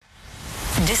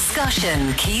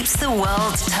Discussion keeps the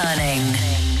world turning.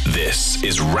 This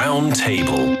is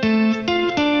Roundtable.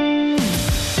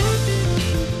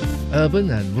 Urban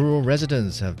and rural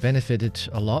residents have benefited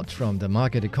a lot from the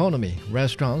market economy.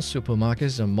 Restaurants,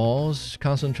 supermarkets and malls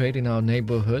concentrate in our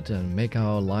neighborhood and make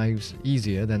our lives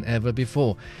easier than ever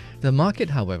before. The market,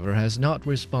 however, has not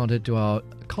responded to our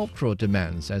cultural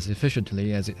demands as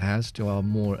efficiently as it has to our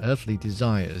more earthly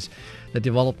desires. The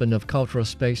development of cultural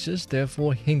spaces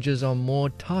therefore hinges on more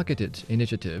targeted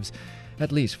initiatives,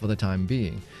 at least for the time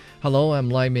being. Hello, I'm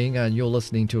Laiming, and you're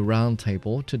listening to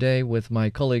Roundtable. Today, with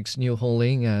my colleagues Niu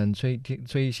Honglin and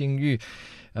Xingyu,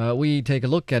 we take a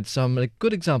look at some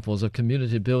good examples of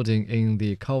community building in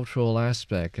the cultural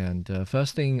aspect. And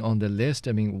first thing on the list,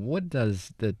 what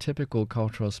does the typical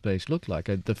cultural space look like?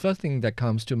 The first thing that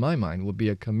comes to my mind would be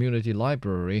a community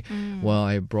library. Well,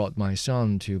 I brought my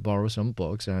son to borrow some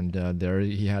books, and there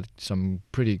he had some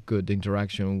pretty good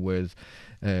interaction with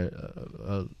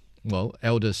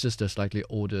elder sister, slightly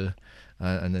older,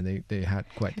 and then they had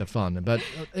quite the fun. But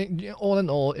all in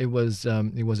all, it was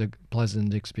a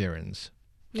pleasant experience.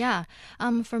 Yeah,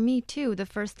 for me too, the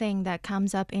first thing that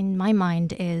comes up in my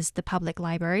mind is the public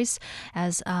libraries,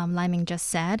 as Laiming just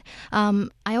said.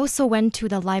 I also went to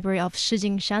the library of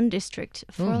Shijingshan district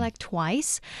for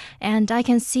twice, and I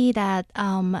can see that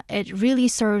it really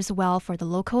serves well for the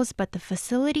locals, but the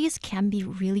facilities can be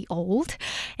really old,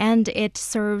 and it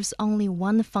serves only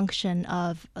one function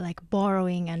of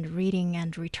borrowing and reading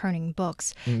and returning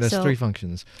books. There's three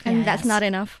functions. And that's not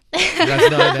enough.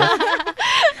 That's not enough.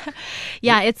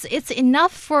 Yeah, it's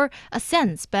enough for a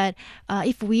sense, but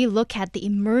if we look at the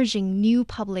emerging new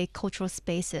public cultural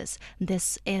spaces,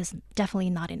 this is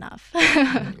definitely not enough.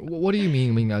 What do you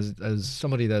mean? As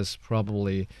somebody that's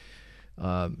probably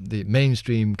the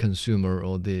mainstream consumer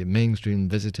or the mainstream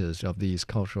visitors of these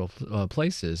cultural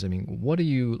places, what do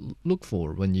you look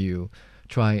for when you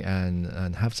try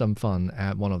and have some fun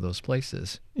at one of those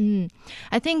places?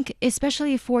 I think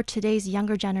especially for today's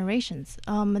younger generations,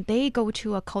 they go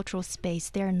to a cultural space.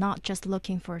 They're not just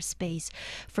looking for a space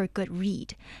for a good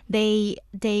read. They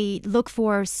look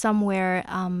for somewhere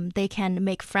they can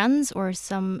make friends, or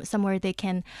somewhere they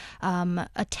can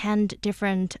attend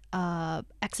different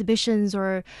exhibitions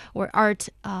or art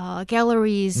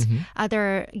galleries,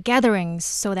 other gatherings,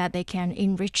 so that they can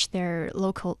enrich their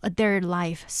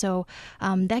life. So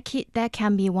that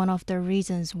can be one of the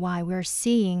reasons why we're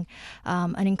seeing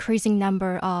an increasing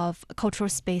number of cultural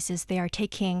spaces. They are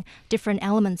taking different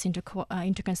elements into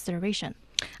consideration.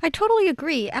 I totally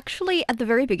agree. Actually, at the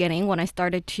very beginning, when I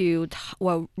started to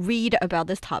read about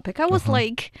this topic, I was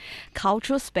like,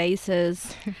 cultural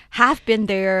spaces have been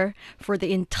there for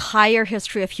the entire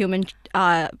history of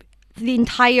the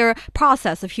entire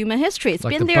process of human history. It's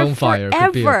like been the there bonfire forever.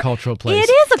 could be a cultural place.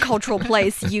 It is a cultural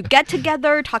place. You get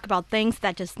together, talk about things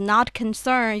that does not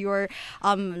concern your,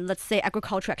 let's say,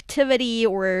 agricultural activity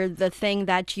or the thing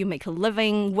that you make a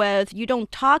living with. You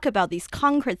don't talk about these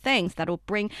concrete things that will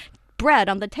bring bread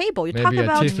on the table. You Maybe talk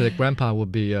about Tiff, grandpa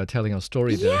would be telling a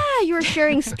story there. Yeah, you're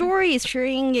sharing stories,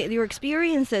 sharing your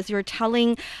experiences. You're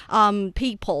telling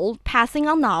people, passing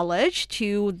on knowledge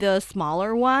to the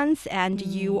smaller ones, and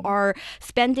you are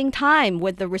spending time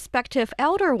with the respective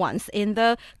elder ones in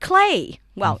the clay.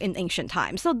 Well, in ancient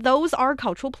times. So those are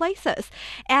cultural places.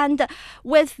 And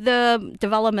with the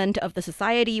development of the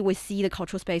society, we see the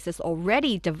cultural spaces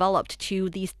already developed to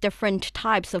these different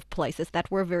types of places that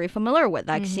we're very familiar with.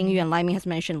 Like Xingyu and Laiming has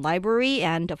mentioned, library,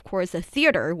 and of course a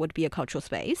theater would be a cultural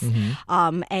space.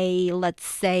 Let's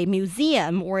say,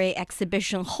 museum or a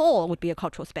exhibition hall would be a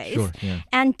cultural space. Sure, yeah.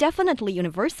 And definitely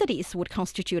universities would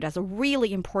constitute as a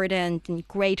really important and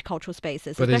great cultural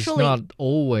spaces. But it's not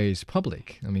always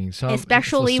public. Especially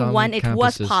when it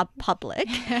was campuses. public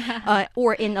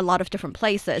or in a lot of different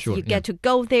places. Sure, you get to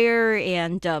go there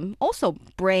and also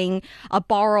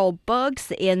borrow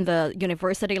books in the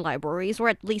university libraries, or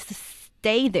at least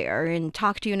stay there and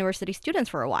talk to university students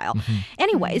for a while.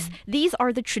 Anyways, these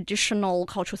are the traditional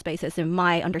cultural spaces in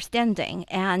my understanding.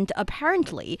 And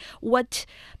apparently what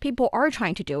people are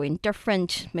trying to do in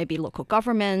different maybe local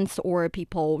governments or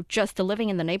people just living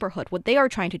in the neighborhood, what they are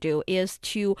trying to do is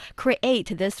to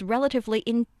create this relatively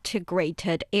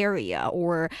integrated area,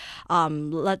 or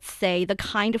let's say the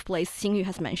kind of place Xingyu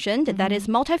has mentioned that is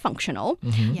multifunctional,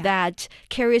 that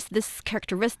carries this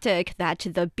characteristic that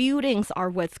the buildings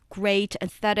are with great great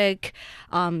aesthetic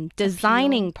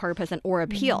designing purpose or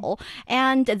appeal.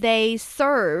 And they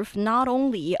serve not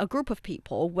only a group of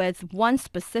people with one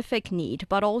specific need,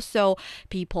 but also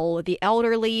people, the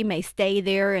elderly may stay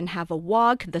there and have a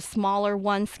walk. The smaller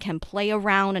ones can play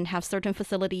around and have certain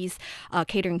facilities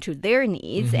catering to their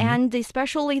needs. And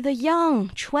especially the young,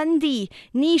 trendy,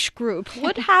 niche group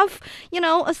would have,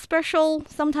 a special,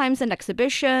 sometimes an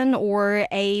exhibition or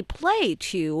a play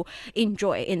to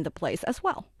enjoy in the place as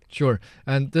well. Sure.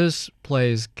 And this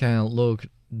place can look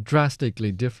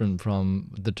drastically different from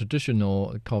the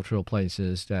traditional cultural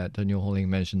places that Niu Honglin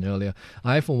mentioned earlier.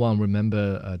 I, for one,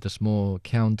 remember the small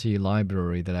county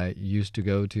library that I used to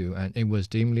go to, and it was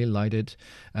dimly lighted,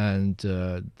 and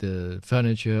the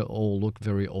furniture all looked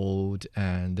very old,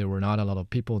 and there were not a lot of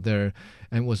people there,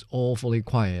 and it was awfully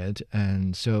quiet,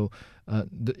 and so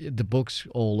the books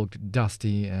all looked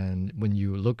dusty, and when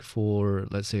you look for,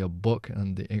 let's say, a book,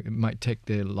 and it might take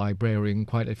the librarian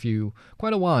quite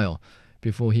a while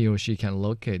before he or she can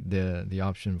locate the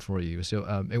option for you. So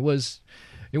it was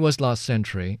last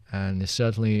century, and it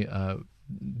certainly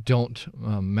don't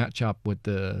match up with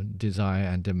the desire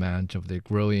and demand of the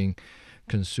growing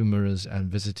consumers and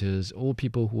visitors, or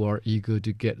people who are eager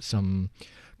to get some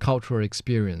cultural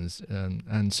experience.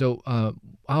 And so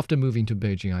after moving to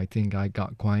Beijing, I think I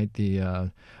got quite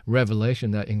the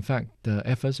revelation that, in fact, the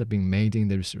efforts have been made in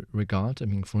this regard. I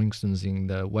mean, for instance, in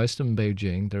the Western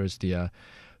Beijing, there's the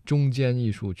中间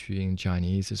艺术区 in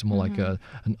Chinese. It's more like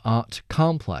an art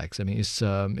complex. I mean,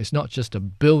 it's not just a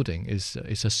building. It's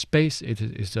a space.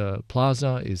 It's a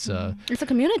plaza. It's a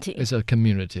community. It's a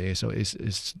community. So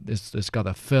it's got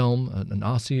a film, an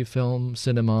artsy film,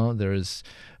 cinema. There's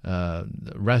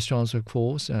restaurants, of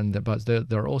course, but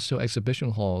there are also exhibition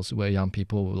halls where young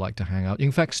people would like to hang out.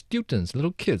 In fact, students,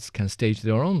 little kids, can stage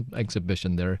their own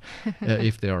exhibition there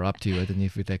if they are up to it and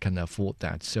if they can afford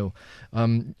that. So.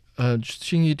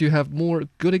 Xingyu, do you have more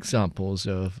good examples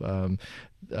of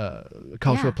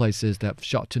cultural places that have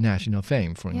shot to national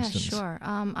fame, for instance? Yeah, sure.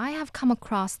 I have come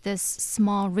across this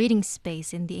small reading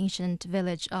space in the ancient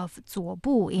village of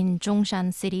Zuobu in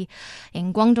Zhongshan City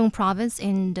in Guangdong province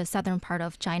in the southern part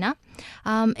of China.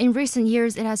 In recent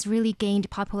years, it has really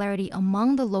gained popularity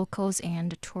among the locals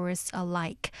and tourists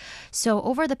alike. So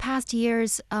over the past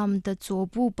years, the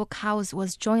Zuobu book house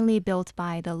was jointly built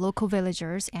by the local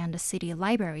villagers and the city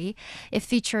library. It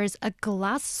features a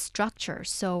glass structure.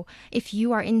 So if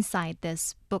you are inside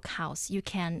this book house, you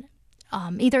can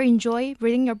either enjoy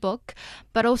reading your book,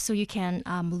 but also you can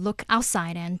look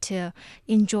outside and to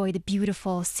enjoy the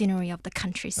beautiful scenery of the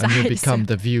countryside. And you become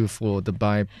the view for the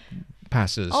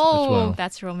bypassers as well. Oh,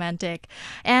 that's romantic.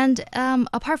 And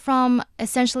apart from,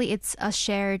 essentially, it's a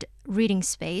shared reading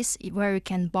space where you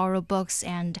can borrow books,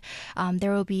 and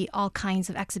there will be all kinds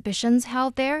of exhibitions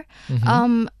held there.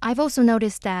 I've also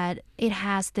noticed that it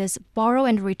has this borrow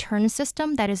and return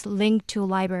system that is linked to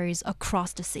libraries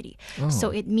across the city.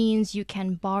 So it means you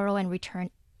can borrow and return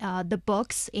the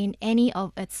books in any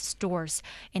of its stores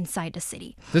inside the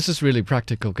city. This is really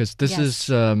practical because this is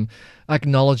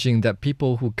acknowledging that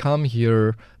people who come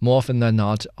here more often than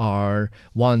not are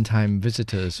one-time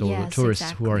visitors or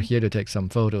tourists who are here to take some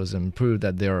photos and prove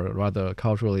that they're rather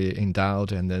culturally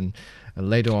endowed, and then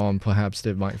later on perhaps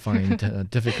they might find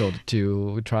difficult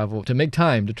to make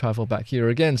time to travel back here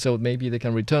again, so maybe they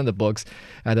can return the books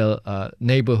at a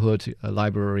neighborhood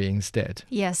library instead.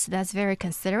 Yes, that's very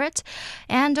considerate.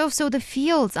 And also the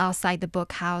fields outside the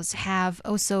book house have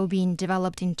also been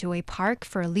developed into a park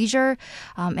for leisure,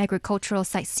 agricultural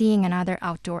sightseeing, and other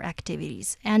outdoor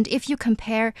activities. And if you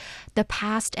compare the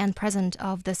past and present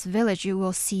of this village, you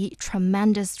will see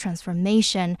tremendous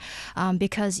transformation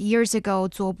because years ago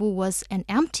Zuobu was an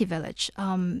empty village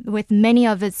with many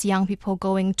of its young people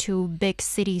going to big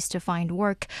cities to find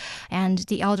work, and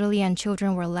the elderly and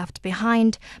children were left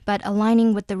behind. But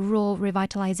aligning with the rural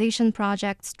revitalization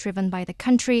projects driven by the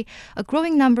country, a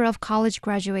growing number of college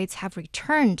graduates have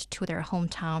returned to their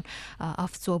hometown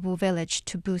of Zuobu village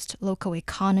to boost local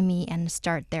economy and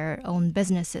start their own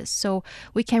businesses. So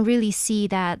we can really see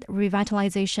that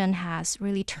revitalization has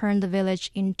really turned the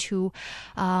village into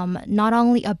not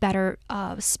only a better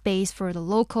space for the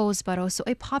locals, but also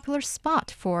a popular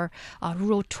spot for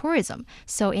rural tourism.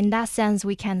 So in that sense,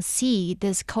 we can see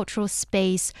this cultural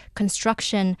space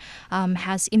construction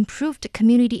has improved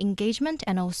community engagement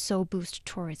and also boost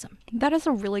tourism. That is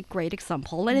a really great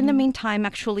example. And in the meantime,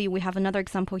 actually, we have another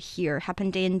example here,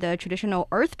 happened in the traditional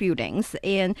earth buildings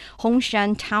in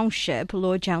Hongshan Township,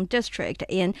 Luojiang District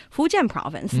in Fujian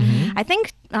Province. I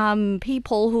think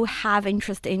people who have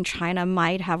interest in China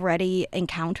might have already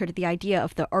encountered the idea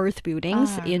of the earth earth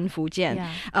buildings in Fujian.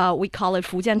 yeah. We call it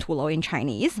Fujian Tulou in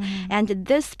Chinese. And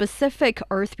this specific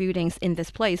earth buildings in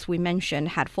this place we mentioned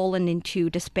had fallen into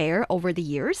despair over the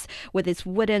years, with its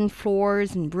wooden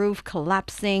floors and roof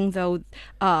collapsing, though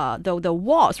the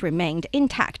walls remained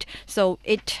intact. So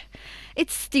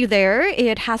it's still there.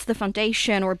 It has the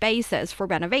foundation or basis for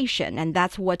renovation, and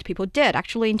that's what people did.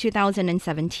 Actually, in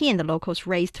 2017, the locals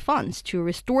raised funds to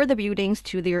restore the buildings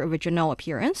to their original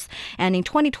appearance. And in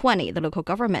 2020, the local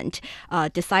government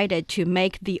decided to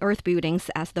make the earth buildings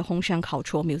as the Hongshan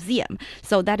Cultural Museum.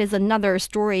 So that is another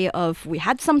story of we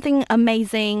had something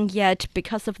amazing, yet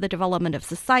because of the development of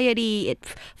society, it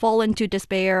fall into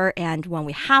despair. And when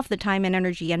we have the time and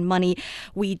energy and money,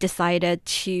 we decided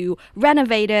to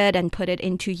renovate it and put it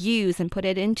into use and put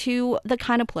it into the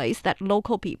kind of place that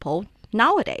local people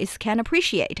nowadays can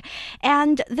appreciate.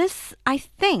 And this, I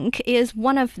think, is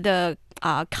one of the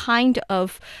kind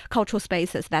of cultural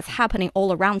spaces that's happening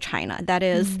all around China. That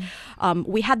is,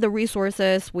 we had the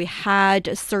resources, we had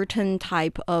a certain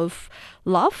type of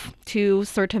love to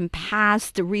certain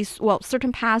past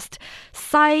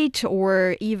site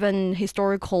or even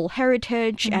historical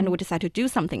heritage, and we decided to do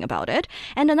something about it.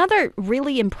 And another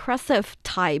really impressive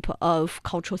type of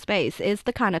cultural space is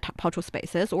the kind of cultural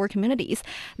spaces or communities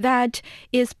that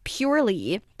is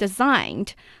purely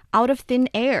designed out of thin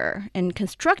air and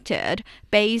constructed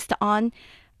based on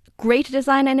great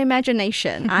design and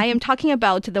imagination. I am talking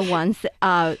about the ones,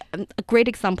 a great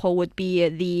example would be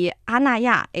the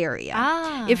Anaya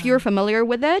area. If you're familiar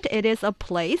with it, it is a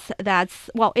place that's,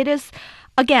 well, it is,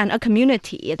 again, a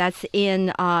community that's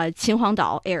in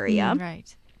Qinhuangdao area.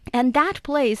 Right. And that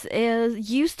place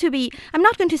used to be, I'm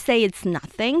not going to say it's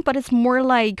nothing, but it's more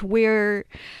like where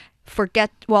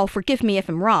forgive me if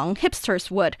I'm wrong,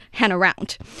 hipsters would hang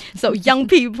around. So young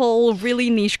people, really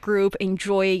niche group,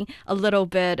 enjoying a little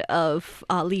bit of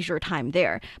leisure time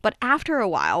there. But after a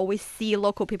while, we see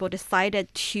local people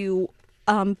decided to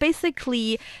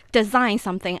basically design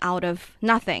something out of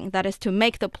nothing. That is to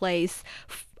make the place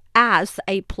as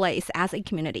a place, as a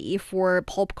community for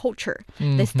pop culture.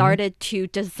 They started to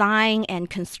design and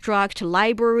construct a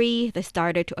library. They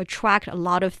started to attract a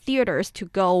lot of theaters to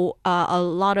go, a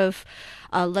lot of,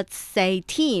 let's say,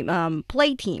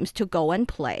 play teams to go and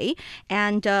play.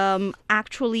 And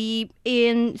actually,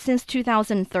 since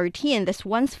 2013, this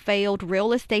once failed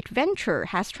real estate venture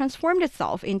has transformed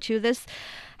itself into this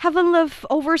heaven of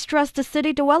overstressed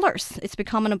city dwellers. It's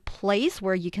become a place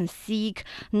where you can seek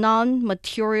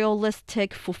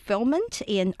non-materialistic fulfillment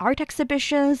in art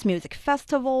exhibitions, music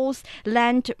festivals,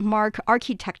 landmark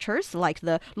architectures like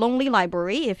the Lonely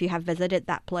Library, if you have visited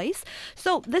that place.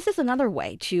 So this is another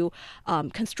way to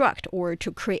construct or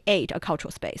to create a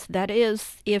cultural space. That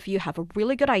is, if you have a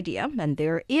really good idea and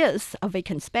there is a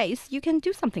vacant space, you can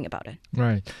do something about it.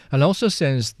 Right. And also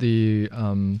since the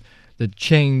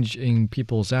change in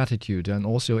people's attitude and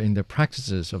also in the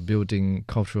practices of building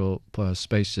cultural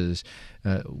spaces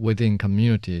within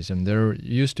communities. And there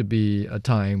used to be a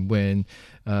time when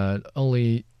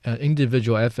only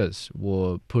individual efforts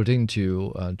were put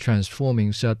into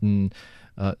transforming certain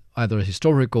either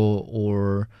historical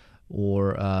or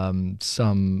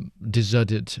some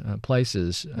deserted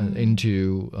places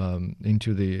into a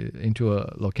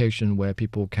location where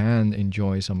people can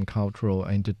enjoy some cultural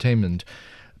entertainment.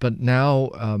 But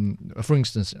now, for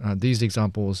instance, these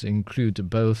examples include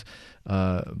both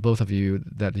of you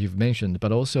that you've mentioned,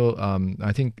 but also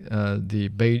I think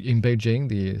in Beijing,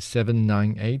 the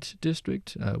 798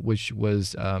 district, which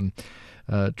was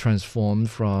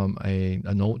transformed from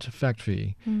an old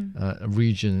factory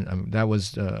region. That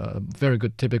was a very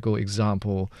good typical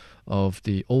example of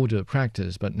the older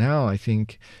practice. But now I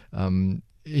think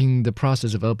in the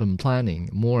process of urban planning,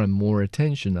 more and more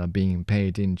attention are being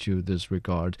paid into this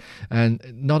regard. And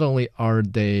not only are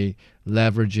they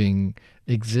leveraging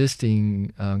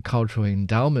existing cultural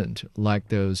endowment like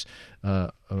those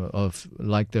both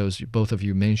of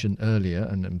you mentioned earlier,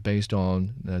 and based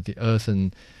on the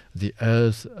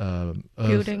earth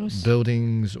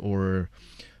buildings or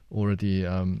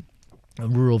the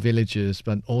rural villages,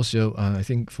 but also I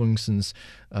think, for instance,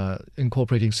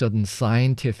 incorporating certain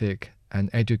scientific and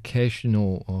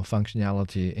educational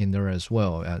functionality in there as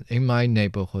well. In my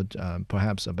neighborhood,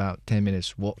 perhaps about 10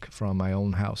 minutes walk from my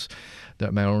own house,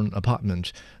 my own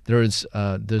apartment, there is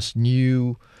this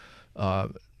new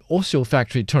also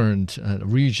factory turned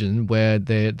region where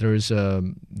there is a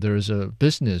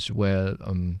business where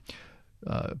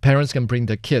parents can bring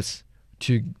their kids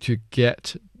to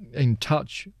get in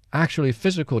touch, actually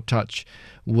physical touch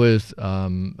with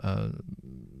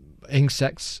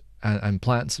insects and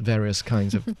plants, various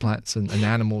kinds of plants and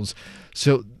animals.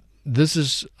 So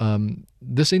this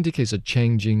indicates a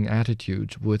changing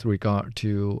attitude with regard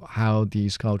to how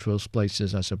these cultural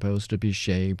places are supposed to be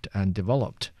shaped and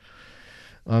developed.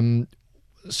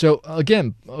 So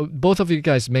again, both of you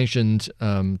guys mentioned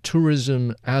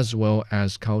tourism as well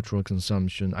as cultural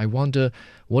consumption. I wonder,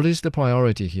 what is the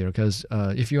priority here? Because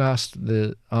if you asked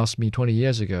me 20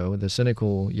 years ago, the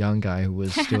cynical young guy who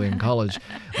was still in college,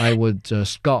 I would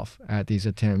scoff at these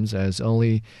attempts as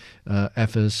only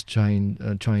efforts trying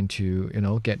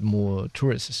to get more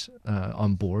tourists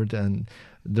on board, and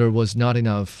there was not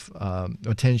enough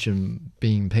attention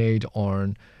being paid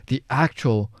on the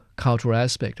actual cultural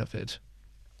aspect of it.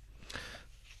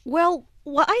 Well,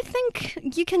 I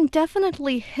think you can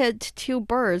definitely hit two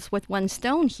birds with one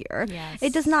stone here. Yes.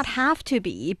 It does not have to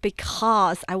be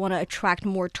because I want to attract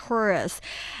more tourists.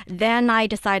 Then I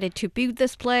decided to build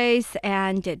this place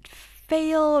and it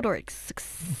failed or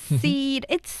succeed.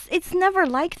 It's never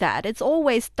like that. It's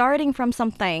always starting from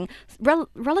something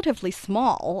relatively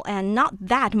small and not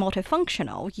that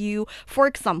multifunctional. For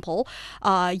example,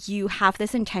 you have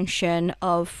this intention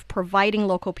of providing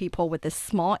local people with this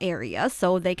small area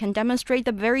so they can demonstrate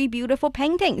the very beautiful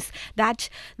paintings that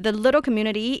the little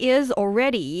community is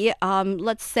already,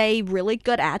 let's say, really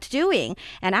good at doing.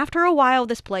 And after a while,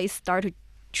 this place started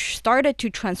to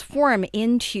transform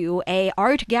into a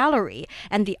art gallery,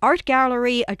 and the art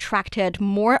gallery attracted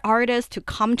more artists to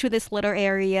come to this little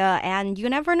area, and you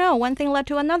never know, one thing led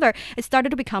to another. It started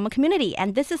to become a community,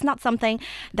 and this is not something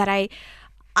that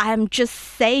I'm just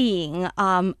saying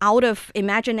out of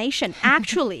imagination.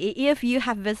 Actually, if you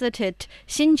have visited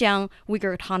Xinjiang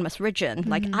Uyghur Autonomous Region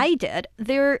like I did,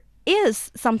 there is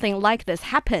something like this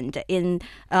happened in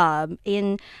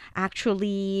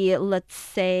actually, let's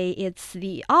say it's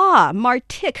the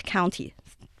Martik County.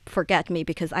 Forget me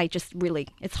because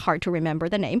it's hard to remember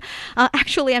the name.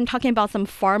 Actually, I'm talking about some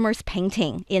farmers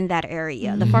painting in that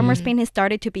area. The farmers painting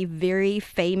started to be very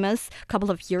famous a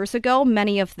couple of years ago.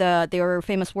 Many of their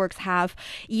famous works have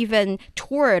even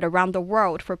toured around the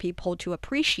world for people to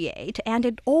appreciate. And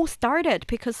it all started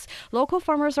because local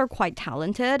farmers are quite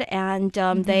talented and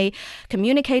they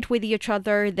communicate with each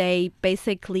other. They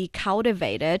basically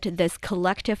cultivated this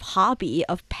collective hobby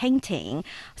of painting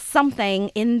something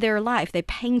in their life. They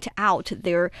paint out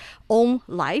their own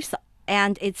lives,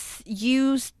 and it's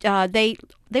used they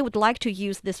would like to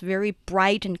use this very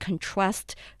bright and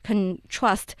contrast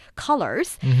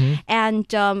colors,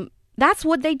 and that's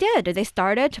what they did. They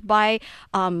started by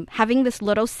having this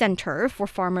little center for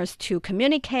farmers to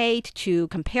communicate, to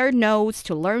compare notes,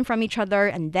 to learn from each other.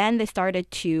 And then they started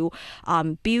to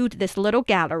build this little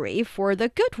gallery for the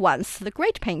good ones, the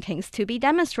great paintings to be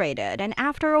demonstrated. And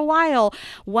after a while,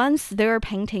 once their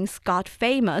paintings got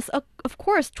famous, of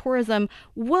course, tourism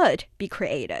would be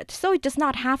created. So it does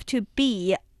not have to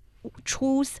be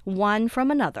choose one from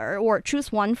another or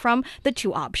choose one from the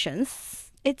two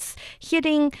options. It's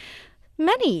hitting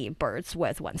many birds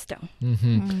with one stone.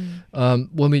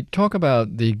 When we talk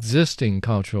about the existing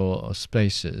cultural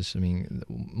spaces, I mean,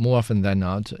 more often than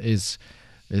not, it's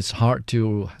hard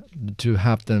to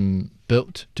have them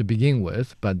built to begin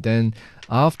with. But then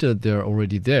after they're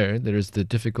already there, there's the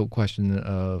difficult question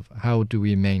of how do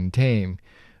we maintain,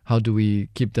 how do we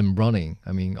keep them running?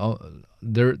 I mean,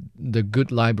 the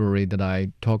good library that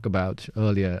I talked about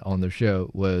earlier on the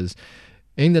show was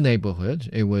in the neighborhood.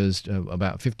 It was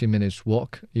about 15 minutes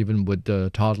walk, even with the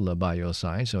toddler by your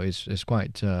side. So it's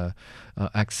quite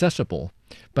accessible,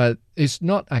 but it's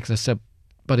not accessible.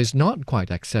 But it's not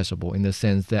quite accessible in the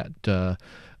sense that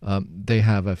they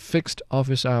have a fixed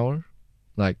office hour.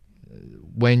 Like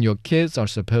when your kids are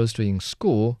supposed to be in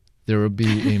school, they will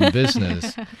be in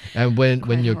business, and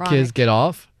when your kids get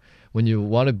off, when you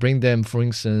want to bring them, for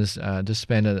instance, to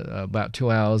spend about 2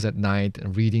 hours at night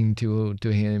reading to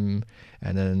him,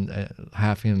 and then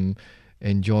have him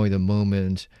enjoy the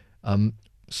moment.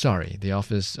 Sorry, the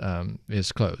office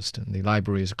is closed, and the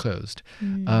library is closed.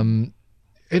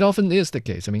 It often is the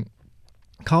case. I mean,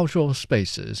 cultural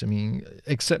spaces, I mean,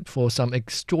 except for some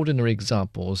extraordinary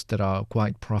examples that are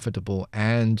quite profitable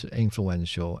and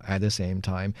influential at the same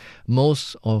time,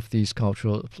 most of these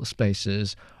cultural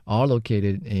spaces are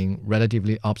located in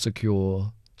relatively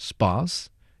obscure spots,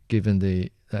 given the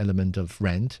element of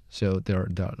rent. So they're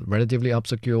relatively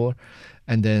obscure,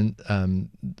 and then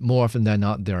more often than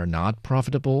not, they are not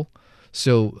profitable.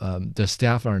 So the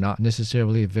staff are not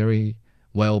necessarily very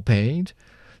well paid.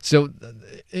 So,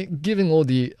 given all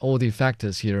the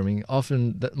factors here, I mean,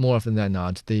 more often than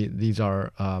not, these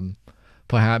are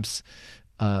perhaps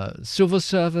civil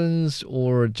servants,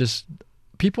 or just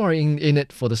people are in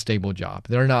it for the stable job.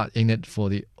 They're not in it for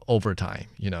the overtime.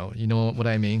 You know what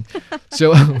I mean.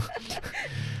 So,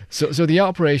 So the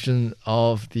operation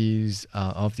of these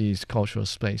cultural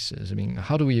spaces, I mean,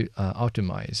 how do we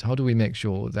optimize? How do we make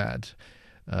sure that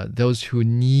those who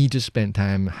need to spend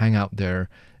time, hang out there,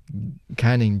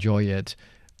 can enjoy it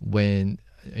when,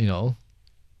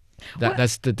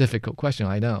 that's the difficult question,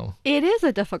 I know. It is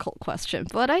a difficult question,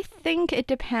 but I think it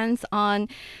depends on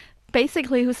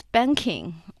basically who's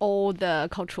banking all the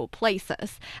cultural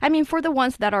places. I mean, for the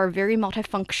ones that are very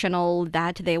multifunctional,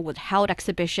 that they would hold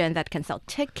exhibition, that can sell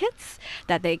tickets,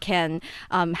 that they can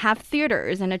have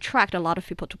theaters and attract a lot of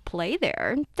people to play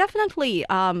there, definitely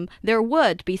there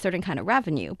would be certain kind of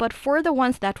revenue. But for the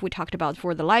ones that we talked about,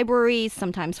 for the libraries,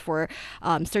 sometimes for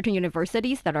certain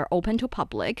universities that are open to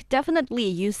public, definitely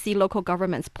you see local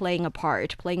governments playing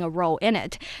a role in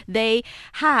it. They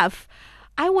have,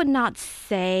 I would not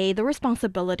say the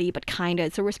responsibility, but kind of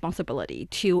it's a responsibility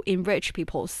to enrich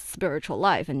people's spiritual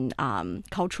life and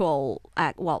cultural,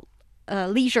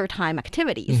 leisure time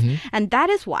activities. And that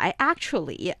is why,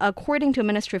 actually, according to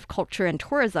Ministry of Culture and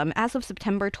Tourism, as of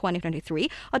September 2023,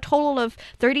 a total of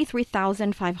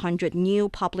 33,500 new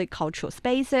public cultural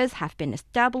spaces have been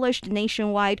established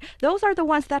nationwide. Those are the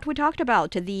ones that we talked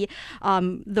about, the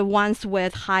ones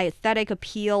with high aesthetic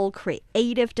appeal,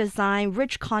 creative design,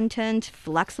 rich content,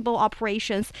 flexible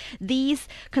operations. The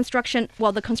construction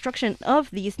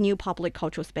of these new public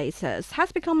cultural spaces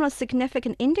has become a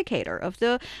significant indicator of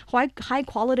the high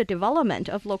quality development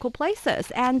of local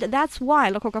places. And that's why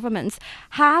local governments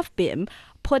have been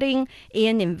putting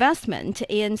in investment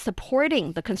in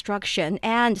supporting the construction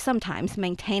and sometimes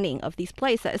maintaining of these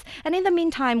places. And in the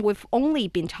meantime, we've only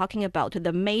been talking about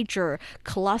the major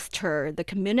cluster, the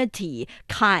community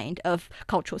kind of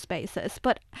cultural spaces.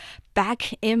 But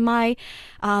back in my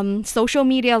social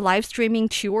media live streaming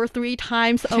 2 or 3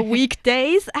 times a week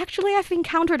days, actually I've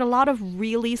encountered a lot of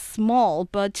really small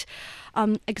but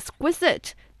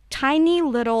exquisite tiny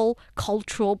little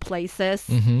cultural places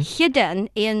hidden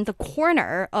in the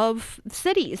corner of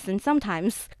cities and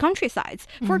sometimes countrysides.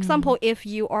 For example, if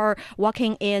you are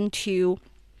walking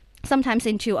sometimes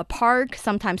into a park,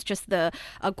 sometimes just a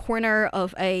corner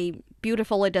of a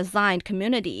beautifully designed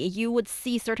community, you would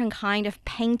see certain kind of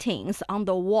paintings on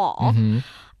the wall.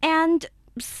 And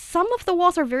some of the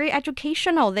walls are very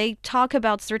educational. They talk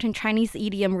about certain Chinese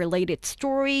idiom-related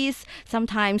stories.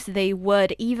 Sometimes they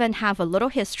would even have a little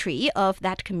history of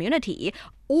that community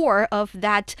or of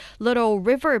that little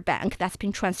river bank that's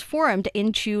been transformed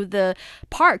into the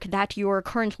park that you're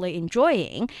currently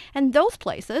enjoying. And those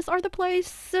places are the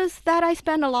places that I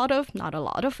spend a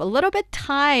little bit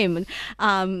time,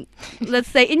 let's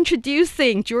say,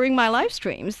 introducing during my live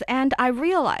streams. And I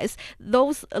realize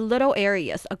those little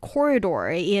areas, a corridor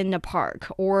in a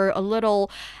park, or a little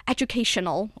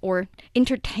educational or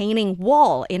entertaining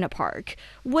wall in a park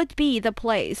would be the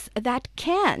place that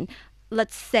can,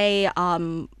 let's say,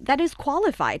 that is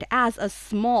qualified as a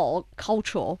small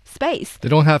cultural space. They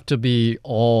don't have to be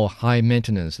all high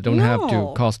maintenance. They don't have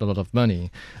to cost a lot of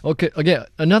money. Okay, again,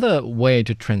 another way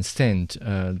to transcend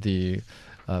the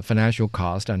financial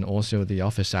cost and also the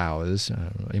office hours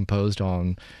imposed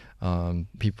on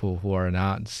people who are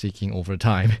not seeking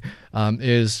overtime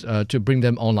is to bring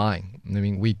them online. I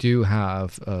mean, we do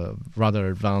have rather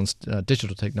advanced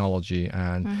digital technology,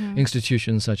 and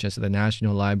institutions such as the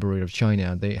National Library of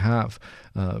China, they have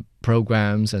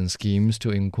programs and schemes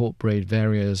to incorporate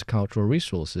various cultural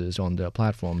resources on their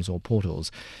platforms or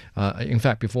portals. In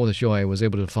fact, before the show, I was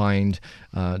able to find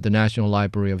the National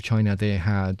Library of China. They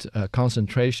had a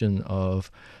concentration of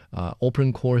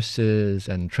open courses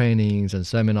and trainings and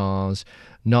seminars,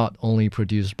 not only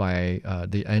produced by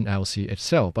the NLC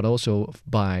itself, but also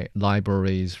by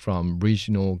libraries from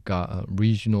regional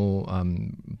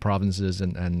provinces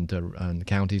and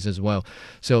counties as well.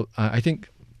 So I think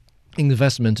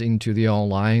investment into the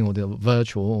online or the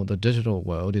virtual or the digital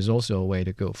world is also a way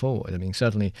to go forward. I mean,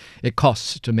 certainly it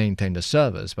costs to maintain the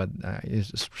service, but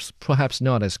it's perhaps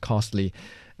not as costly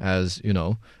as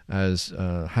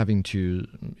having to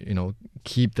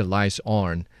keep the lights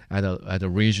on at a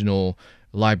regional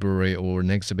library or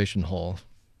an exhibition hall.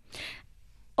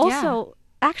 Also,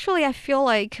 actually, I feel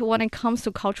like when it comes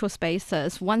to cultural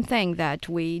spaces, one thing that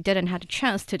we didn't have a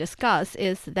chance to discuss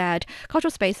is that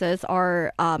cultural spaces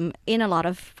are, in a lot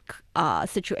of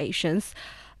situations,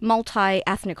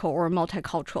 multi-ethnic or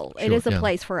multicultural. It is a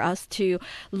place for us to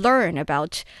learn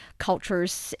about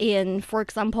cultures in, for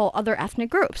example, other ethnic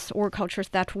groups or cultures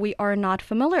that we are not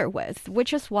familiar with,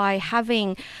 which is why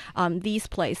having these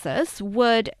places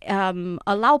would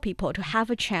allow people to have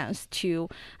a chance to,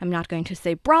 I'm not going to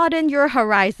say broaden your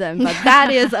horizon, but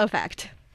that is a fact.